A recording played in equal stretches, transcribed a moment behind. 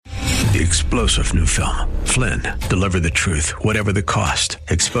The explosive new film, Flynn, deliver the truth, whatever the cost,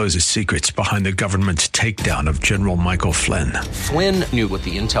 exposes secrets behind the government's takedown of General Michael Flynn. Flynn knew what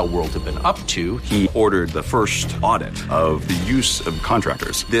the intel world had been up to. He ordered the first audit of the use of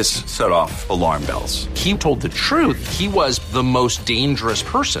contractors. This set off alarm bells. He told the truth. He was the most dangerous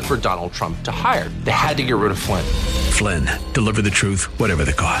person for Donald Trump to hire. They had to get rid of Flynn. Flynn, deliver the truth, whatever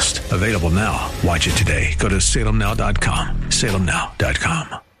the cost. Available now. Watch it today. Go to salemnow.com.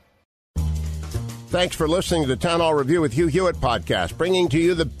 salemnow.com. Thanks for listening to the Town Hall Review with Hugh Hewitt podcast, bringing to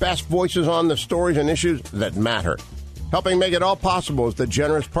you the best voices on the stories and issues that matter. Helping make it all possible is the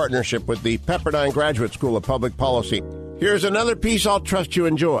generous partnership with the Pepperdine Graduate School of Public Policy. Here's another piece I'll trust you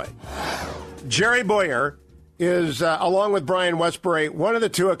enjoy. Jerry Bowyer is, along with Brian Westbury, one of the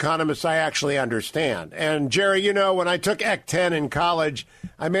two economists I actually understand. And Jerry, you know, when I took Ec 10 in college,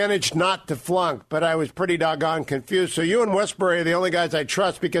 I managed not to flunk, but I was pretty doggone confused. So you and Westbury are the only guys I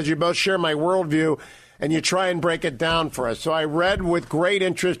trust because you both share my worldview and you try and break it down for us. So I read with great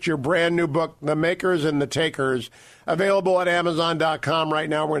interest your brand new book, The Makers and the Takers, available at Amazon.com right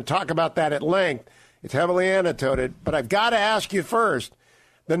now. We're going to talk about that at length. It's heavily annotated, but I've got to ask you first,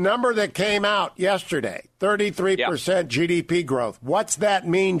 the number that came out yesterday, 33% GDP growth. What's that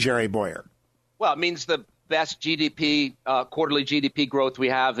mean, Jerry Bowyer? Well, it means the best GDP, quarterly GDP growth we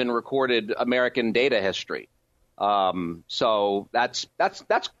have in recorded American data history. So that's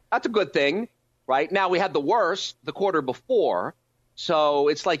a good thing, right? Now, we had the worst the quarter before. So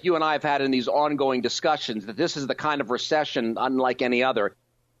it's like you and I have had in these ongoing discussions that this is the kind of recession unlike any other.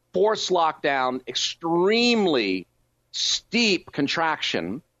 Forced lockdown, extremely steep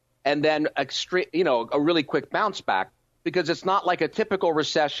contraction, and then a really quick bounce back, because it's not like a typical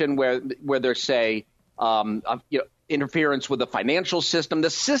recession where there's, say, interference with the financial system. The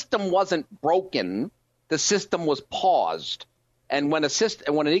system wasn't broken. The system was paused. And when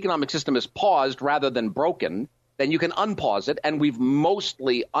an economic system is paused rather than broken, then you can unpause it. And we've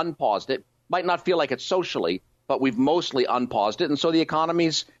mostly unpaused it. Might not feel like it socially, but we've mostly unpaused it. And so the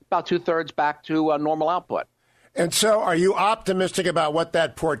economy's about 2/3 back to normal output. And so are you optimistic about what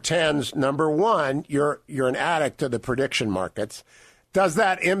that portends? Number one, you're an addict to the prediction markets. Does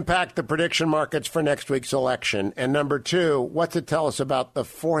that impact the prediction markets for next week's election? And number two, what's it tell us about the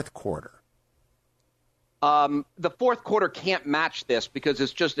fourth quarter? The fourth quarter can't match this because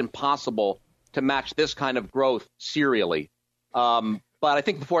it's just impossible to match this kind of growth serially. But I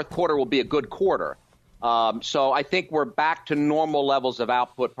think the fourth quarter will be a good quarter. So I think we're back to normal levels of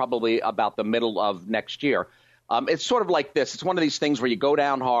output probably about the middle of next year. It's sort of like this. It's one of these things where you go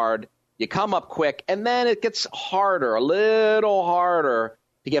down hard, you come up quick, and then it gets harder, a little harder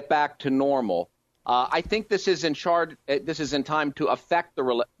to get back to normal. I think this is in time to affect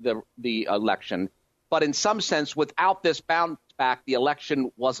the election. But in some sense, without this bounce back, the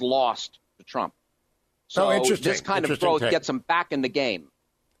election was lost to Trump. So this kind of growth gets him back in the game.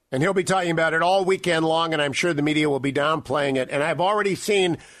 And he'll be talking about it all weekend long, and I'm sure the media will be downplaying it. And I've already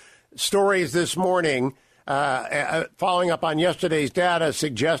seen stories this morning following up on yesterday's data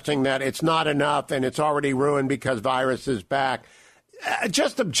suggesting that it's not enough and it's already ruined because virus is back.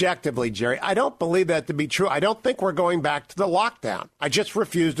 Just objectively, Jerry, I don't believe that to be true. I don't think we're going back to the lockdown. I just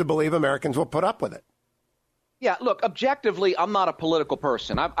refuse to believe Americans will put up with it. Yeah, look, objectively, I'm not a political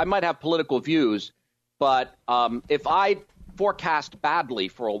person. I might have political views, but if I forecast badly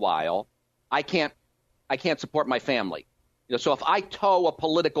for a while, I can't support my family. So if I toe a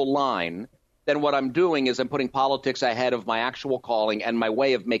political line, then what I'm doing is I'm putting politics ahead of my actual calling and my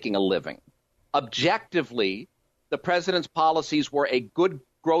way of making a living. Objectively, the president's policies were a good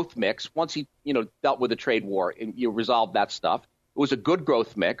growth mix. Once he, dealt with the trade war and you resolved that stuff, it was a good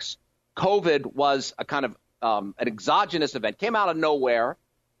growth mix. COVID was a kind of an exogenous event, came out of nowhere.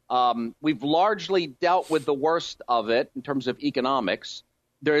 We've largely dealt with the worst of it in terms of economics.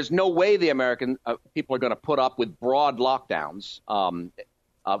 There is no way the American people are going to put up with broad lockdowns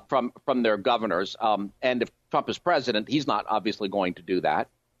from their governors. And if Trump is president, he's not obviously going to do that.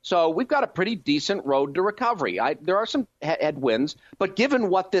 So we've got a pretty decent road to recovery. There are some headwinds, but given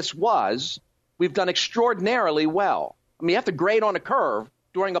what this was, we've done extraordinarily well. I mean, you have to grade on a curve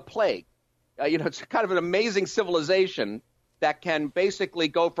during a plague. It's kind of an amazing civilization that can basically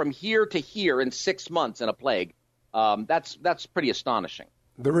go from here to here in 6 months in a plague. That's pretty astonishing.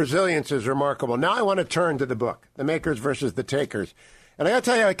 The resilience is remarkable. Now I want to turn to the book, The Makers versus the Takers. And I got to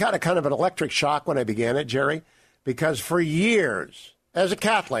tell you, I got a kind of an electric shock when I began it, Jerry, because for years, as a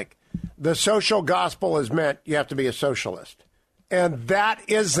Catholic, the social gospel has meant you have to be a socialist. And that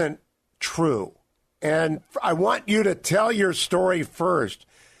isn't true. And I want you to tell your story first,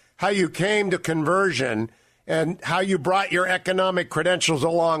 how you came to conversion and how you brought your economic credentials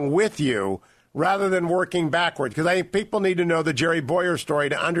along with you rather than working backwards. Because I think people need to know the Jerry Bowyer story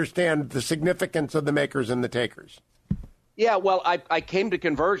to understand the significance of the makers and the takers. Yeah, well, I came to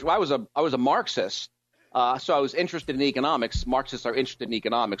conversion. Well, I was a Marxist, so I was interested in economics. Marxists are interested in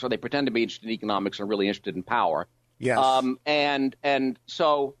economics, or they pretend to be interested in economics and are really interested in power. Yes. And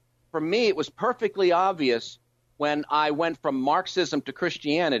so for me, it was perfectly obvious when I went from Marxism to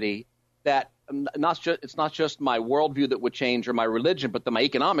Christianity that it's not just my worldview that would change or my religion, but that my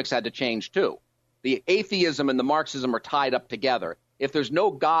economics had to change too. The atheism and the Marxism are tied up together. If there's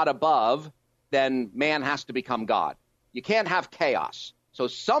no God above, then man has to become God. You can't have chaos. So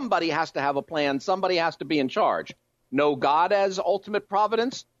somebody has to have a plan. Somebody has to be in charge. No God as ultimate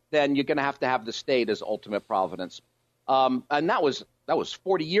providence, then you're going to have the state as ultimate providence. And that was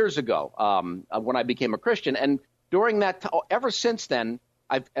 40 years ago when I became a Christian. And during that, ever since then,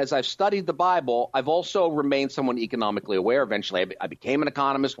 as I've studied the Bible, I've also remained someone economically aware. Eventually, I became an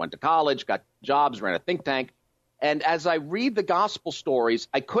economist, went to college, got jobs, ran a think tank. And as I read the gospel stories,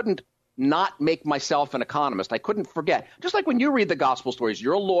 I couldn't not make myself an economist. I couldn't forget. Just like when you read the gospel stories,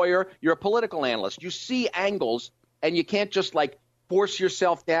 you're a lawyer, you're a political analyst. You see angles, and you can't just like force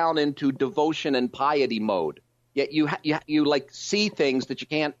yourself down into devotion and piety mode. Yet you like see things that you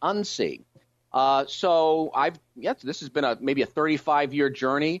can't unsee. So this has been maybe a 35-year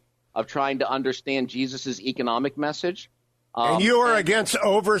journey of trying to understand Jesus's economic message. And you are against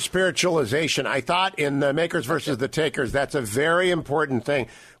over-spiritualization. I thought in the makers versus the takers, that's a very important thing.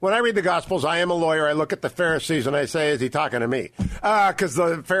 When I read the Gospels, I am a lawyer. I look at the Pharisees and I say, is he talking to me? Because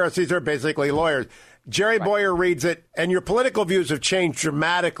the Pharisees are basically lawyers. Jerry Bowyer reads it, and your political views have changed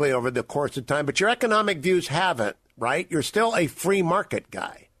dramatically over the course of time, but your economic views haven't, right? You're still a free market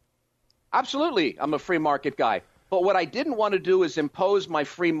guy. Absolutely. I'm a free market guy. But what I didn't want to do is impose my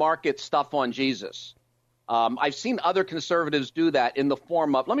free market stuff on Jesus. I've seen other conservatives do that in the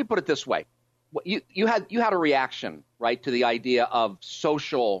form of, let me put it this way. You had a reaction, right, to the idea of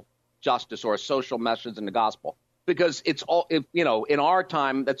social justice or a social message in the gospel, because it's all, in our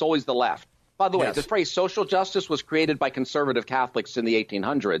time, that's always the left. By the way, the phrase social justice was created by conservative Catholics in the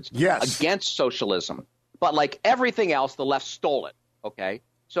 1800s against socialism. But like everything else, the left stole it, okay?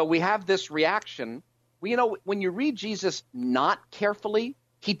 So we have this reaction. Well, when you read Jesus not carefully,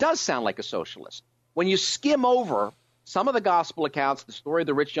 he does sound like a socialist. When you skim over some of the gospel accounts, the story of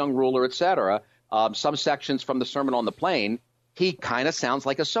the rich young ruler, et cetera, some sections from the Sermon on the Plain, he kind of sounds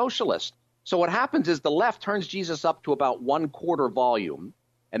like a socialist. So what happens is the left turns Jesus up to about 1/4 volume,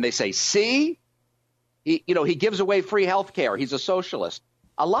 and they say, see, he gives away free health care. He's a socialist.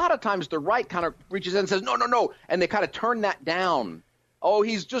 A lot of times the right kind of reaches in and says, no, and they kind of turn that down. Oh,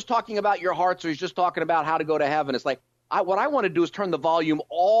 he's just talking about your hearts, or he's just talking about how to go to heaven. It's like, what I want to do is turn the volume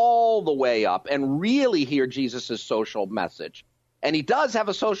all the way up and really hear Jesus' social message. And he does have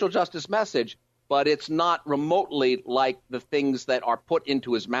a social justice message, but it's not remotely like the things that are put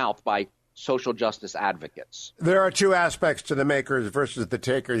into his mouth by social justice advocates. There are two aspects to the makers versus the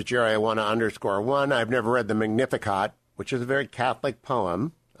takers, Jerry, I want to underscore. One, I've never read the Magnificat, which is a very Catholic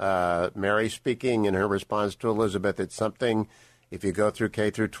poem. Mary speaking in her response to Elizabeth. It's something, if you go through K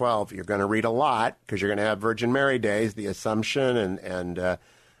through 12, you're going to read a lot because you're going to have Virgin Mary days. The Assumption and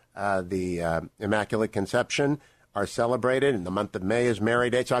the Immaculate Conception are celebrated, and the month of May is Mary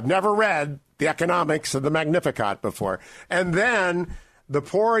Day. So I've never read the economics of the Magnificat before. And then the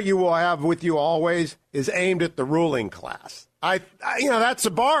poor you will have with you always is aimed at the ruling class. That's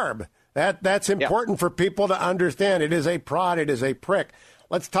a barb. That's important for people to understand. It is a prod. It is a prick.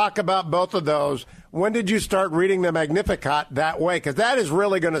 Let's talk about both of those. When did you start reading the Magnificat that way? Because that is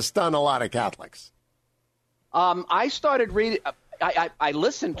really going to stun a lot of Catholics. I started reading. I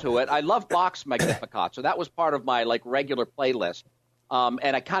listened to it. I love Bach's Magnificat, so that was part of my regular playlist.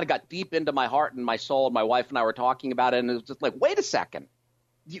 And I kind of got deep into my heart and my soul. And my wife and I were talking about it, and it was just like, wait a second.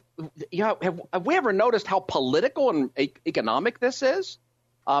 Have we ever noticed how political and economic this is?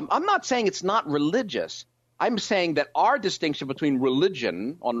 I'm not saying it's not religious. I'm saying that our distinction between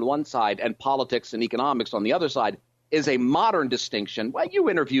religion on one side and politics and economics on the other side is a modern distinction. Well,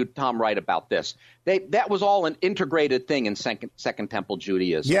 you interviewed Tom Wright about this. That was all an integrated thing in Second Temple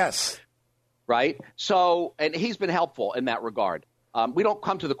Judaism. Yes. Right? So, and he's been helpful in that regard. We don't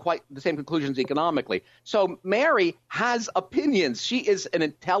come to quite the same conclusions economically. So Mary has opinions. She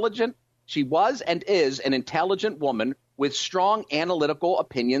was and is an intelligent woman with strong analytical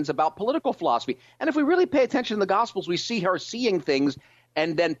opinions about political philosophy. And if we really pay attention to the Gospels, we see her seeing things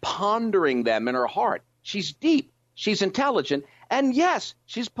and then pondering them in her heart. She's deep. She's intelligent. And yes,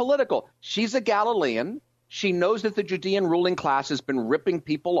 she's political. She's a Galilean. She knows that the Judean ruling class has been ripping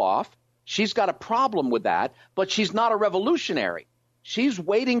people off. She's got a problem with that, but she's not a revolutionary. She's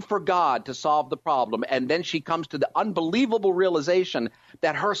waiting for God to solve the problem, and then she comes to the unbelievable realization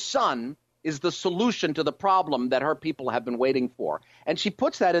that her son is the solution to the problem that her people have been waiting for. And she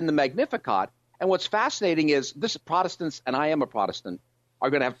puts that in the Magnificat. And what's fascinating is this: Protestants, and I am a Protestant,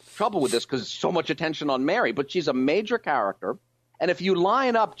 are going to have trouble with this because there's so much attention on Mary, but she's a major character. And if you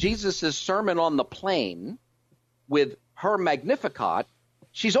line up Jesus' Sermon on the Plain with her Magnificat,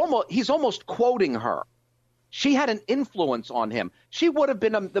 he's almost quoting her. She had an influence on him. She would have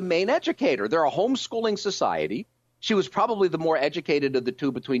been the main educator. They're a homeschooling society. She was probably the more educated of the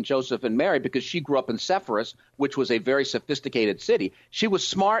two between Joseph and Mary because she grew up in Sepphoris, which was a very sophisticated city. She was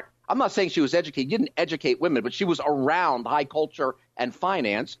smart. I'm not saying she was educated. She didn't educate women, but she was around high culture and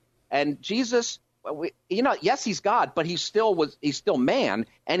finance. And Jesus, yes, he's God, but he's still man,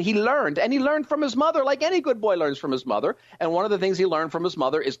 and he learned from his mother, like any good boy learns from his mother. And one of the things he learned from his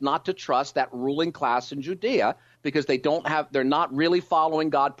mother is not to trust that ruling class in Judea because they're not really following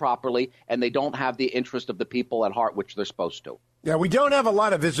God properly, and they don't have the interest of the people at heart, which they're supposed to. Yeah, we don't have a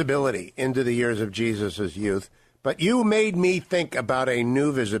lot of visibility into the years of Jesus' youth, but you made me think about a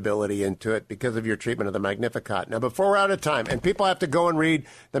new visibility into it because of your treatment of the Magnificat. Now, before we're out of time, and people have to go and read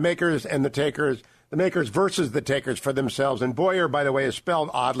The Makers and the Takers, The Makers versus the Takers for themselves. And Bowyer, by the way, is spelled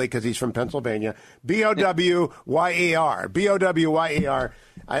oddly because he's from Pennsylvania. B-O-W-Y-E-R. B-O-W-Y-E-R.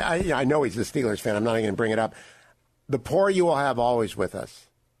 I know he's a Steelers fan. I'm not even going to bring it up. The poor you will have always with us.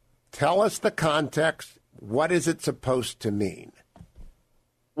 Tell us the context. What is it supposed to mean?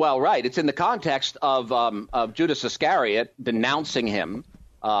 Well, right. It's in the context of Judas Iscariot denouncing him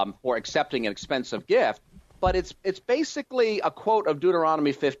for accepting an expensive gift. But it's basically a quote of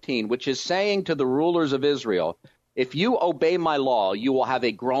Deuteronomy 15, which is saying to the rulers of Israel, if you obey my law, you will have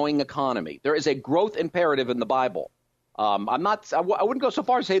a growing economy. There is a growth imperative in the Bible. I wouldn't go so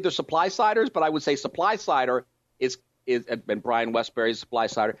far as to say they're supply-siders, but I would say supply-sider is and Brian Westbury's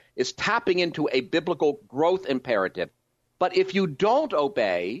supply-sider is tapping into a biblical growth imperative. But if you don't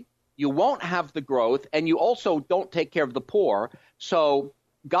obey, you won't have the growth, and you also don't take care of the poor. So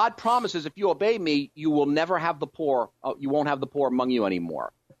God promises if you obey me, you will never have the poor. You won't have the poor among you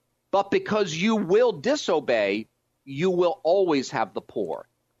anymore. But because you will disobey, you will always have the poor.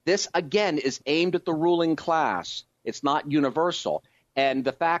 This, again, is aimed at the ruling class. It's not universal. And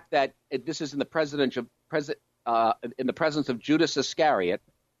the fact that this is in the presence of Judas Iscariot,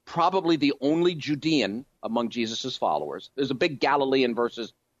 probably the only Judean among Jesus' followers. There's a big Galilean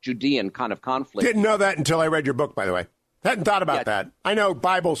versus Judean kind of conflict. Didn't know that until I read your book, by the way. Hadn't thought about that. I know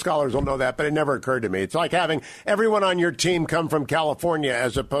Bible scholars will know that, but it never occurred to me. It's like having everyone on your team come from California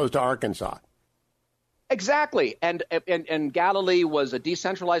as opposed to Arkansas. Exactly. And Galilee was a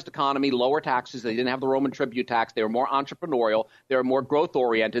decentralized economy, lower taxes. They didn't have the Roman tribute tax. They were more entrepreneurial. They were more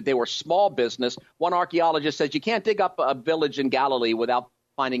growth-oriented. They were small business. One archaeologist says you can't dig up a village in Galilee without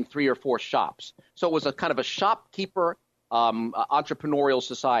finding 3 or 4 shops. So it was a kind of a shopkeeper entrepreneurial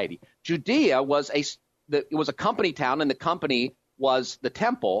society. Judea was a company town, and the company was the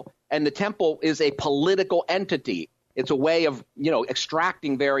temple, and the temple is a political entity. It's a way of,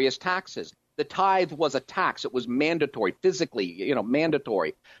 extracting various taxes. The tithe was a tax. It was mandatory, physically,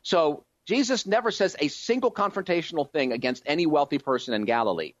 mandatory. So Jesus never says a single confrontational thing against any wealthy person in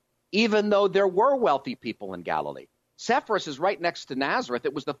Galilee, even though there were wealthy people in Galilee. Sepphoris is right next to Nazareth.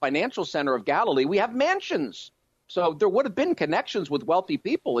 It was the financial center of Galilee. We have mansions. So there would have been connections with wealthy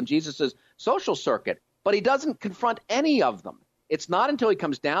people in Jesus' social circuit, but he doesn't confront any of them. It's not until he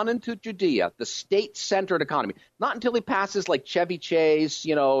comes down into Judea, the state-centered economy, not until he passes like Chevy Chase,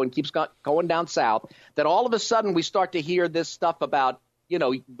 and keeps going down south, that all of a sudden we start to hear this stuff about,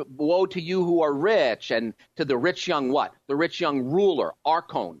 woe to you who are rich, and to the rich young what? The rich young ruler,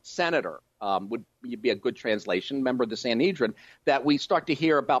 archon, senator, would be a good translation, member of the Sanhedrin, that we start to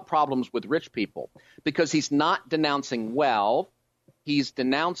hear about problems with rich people because he's not denouncing wealth. He's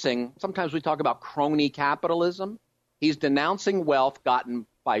denouncing, sometimes we talk about crony capitalism. He's denouncing wealth gotten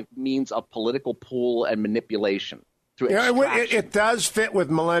by means of political pull and manipulation. It does fit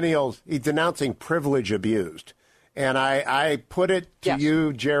with millennials. He's denouncing privilege abused. And I put it to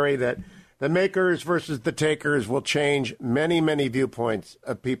you, Jerry, that the makers versus the takers will change many, many viewpoints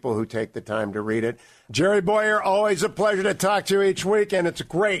of people who take the time to read it. Jerry Bowyer, always a pleasure to talk to you each week, and it's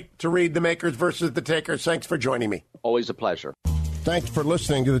great to read the makers versus the takers. Thanks for joining me. Always a pleasure. Thanks for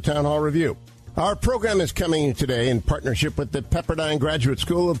listening to the Town Hall Review. Our program is coming today in partnership with the Pepperdine Graduate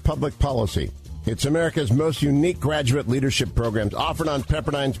School of Public Policy. It's America's most unique graduate leadership programs offered on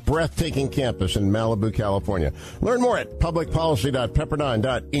Pepperdine's breathtaking campus in Malibu, California. Learn more at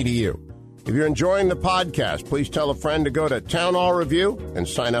publicpolicy.pepperdine.edu. If you're enjoying the podcast, please tell a friend to go to Town Hall Review and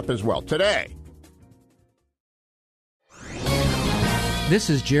sign up as well today. This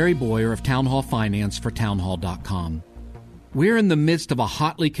is Jerry Bowyer of Town Hall Finance for townhall.com. We're in the midst of a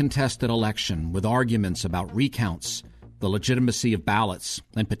hotly contested election with arguments about recounts, the legitimacy of ballots,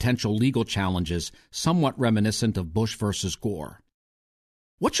 and potential legal challenges somewhat reminiscent of Bush versus Gore.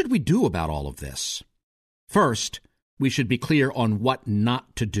 What should we do about all of this? First, we should be clear on what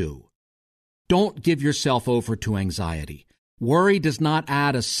not to do. Don't give yourself over to anxiety. Worry does not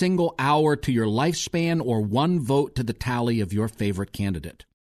add a single hour to your lifespan or one vote to the tally of your favorite candidate.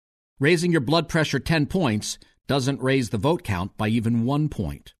 Raising your blood pressure 10 points doesn't raise the vote count by even 1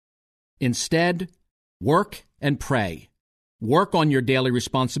 point. Instead, work and pray. Work on your daily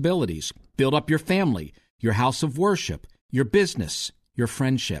responsibilities. Build up your family, your house of worship, your business, your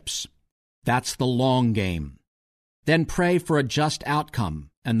friendships. That's the long game. Then pray for a just outcome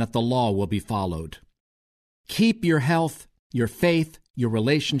and that the law will be followed. Keep your health, your faith, your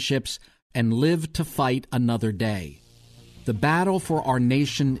relationships, and live to fight another day. The battle for our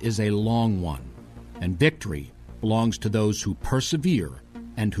nation is a long one, and victory belongs to those who persevere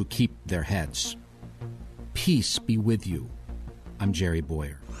and who keep their heads. Peace be with you. I'm Jerry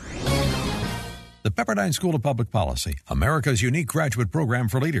Bowyer. The Pepperdine School of Public Policy, America's unique graduate program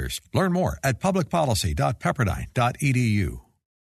for leaders. Learn more at publicpolicy.pepperdine.edu.